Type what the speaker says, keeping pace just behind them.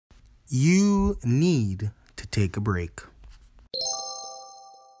You need to take a break.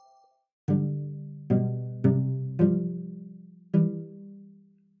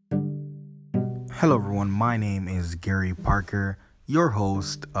 Hello everyone, my name is Gary Parker, your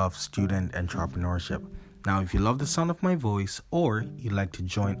host of Student Entrepreneurship. Now, if you love the sound of my voice or you'd like to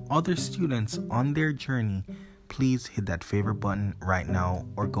join other students on their journey, please hit that favorite button right now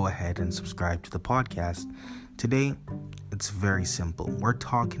or go ahead and subscribe to the podcast. Today, it's very simple. We're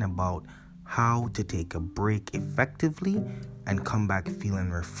talking about how to take a break effectively and come back feeling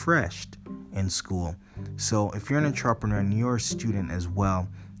refreshed in school. So if you're an entrepreneur and you're a student as well,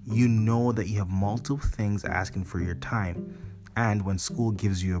 you know that you have multiple things asking for your time. And when school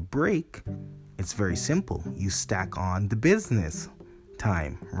gives you a break, it's very simple. You stack on the business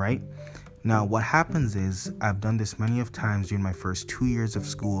time, right? Now, what happens is I've done this many of times during my first 2 years of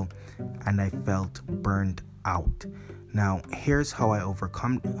school, and I felt burned out. Now, here's how I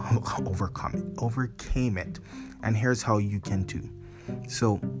overcame it, and here's how you can too.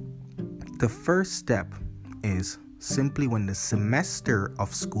 So, the first step is simply when the semester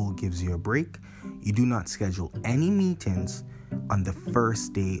of school gives you a break, you do not schedule any meetings on the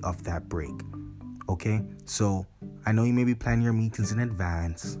first day of that break. Okay? So, I know you may be planning your meetings in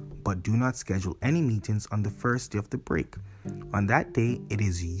advance, but do not schedule any meetings on the first day of the break. On that day, it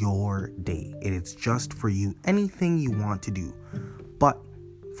is your day. It is just for you, anything you want to do. But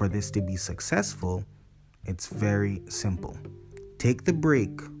for this to be successful, it's very simple. Take the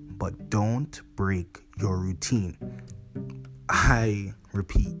break, but don't break your routine. I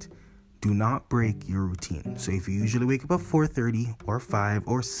repeat, do not break your routine. So if you usually wake up at 4:30 or 5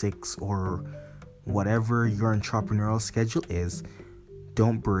 or 6 or whatever your entrepreneurial schedule is,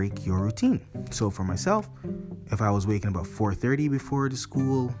 don't break your routine. So for myself, if I was waking up at 4:30 before the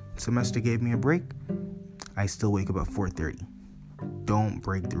school semester gave me a break, I still wake up at 4:30. Don't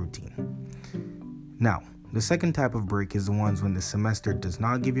break the routine. Now, the second type of break is the ones when the semester does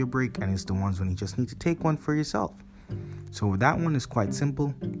not give you a break, and it's the ones when you just need to take one for yourself. So that one is quite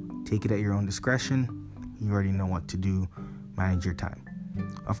simple. Take it at your own discretion. You already know what to do. Manage your time.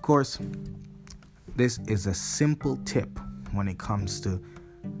 Of course, this is a simple tip when it comes to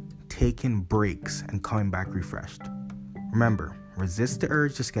taking breaks and coming back refreshed. Remember, resist the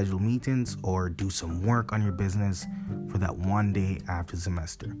urge to schedule meetings or do some work on your business for that one day after the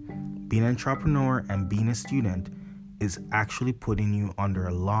semester. Being an entrepreneur and being a student is actually putting you under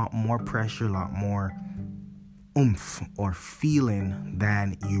a lot more pressure, a lot more oomph or feeling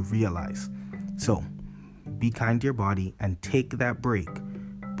than you realize. So, be kind to your body and take that break.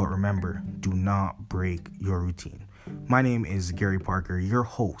 But remember, do not break your routine. My name is Gary Parker, your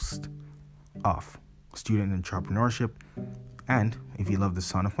host of Student Entrepreneurship. And if you love the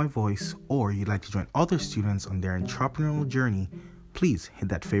sound of my voice or you'd like to join other students on their entrepreneurial journey, please hit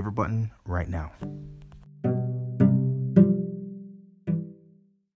that favorite button right now.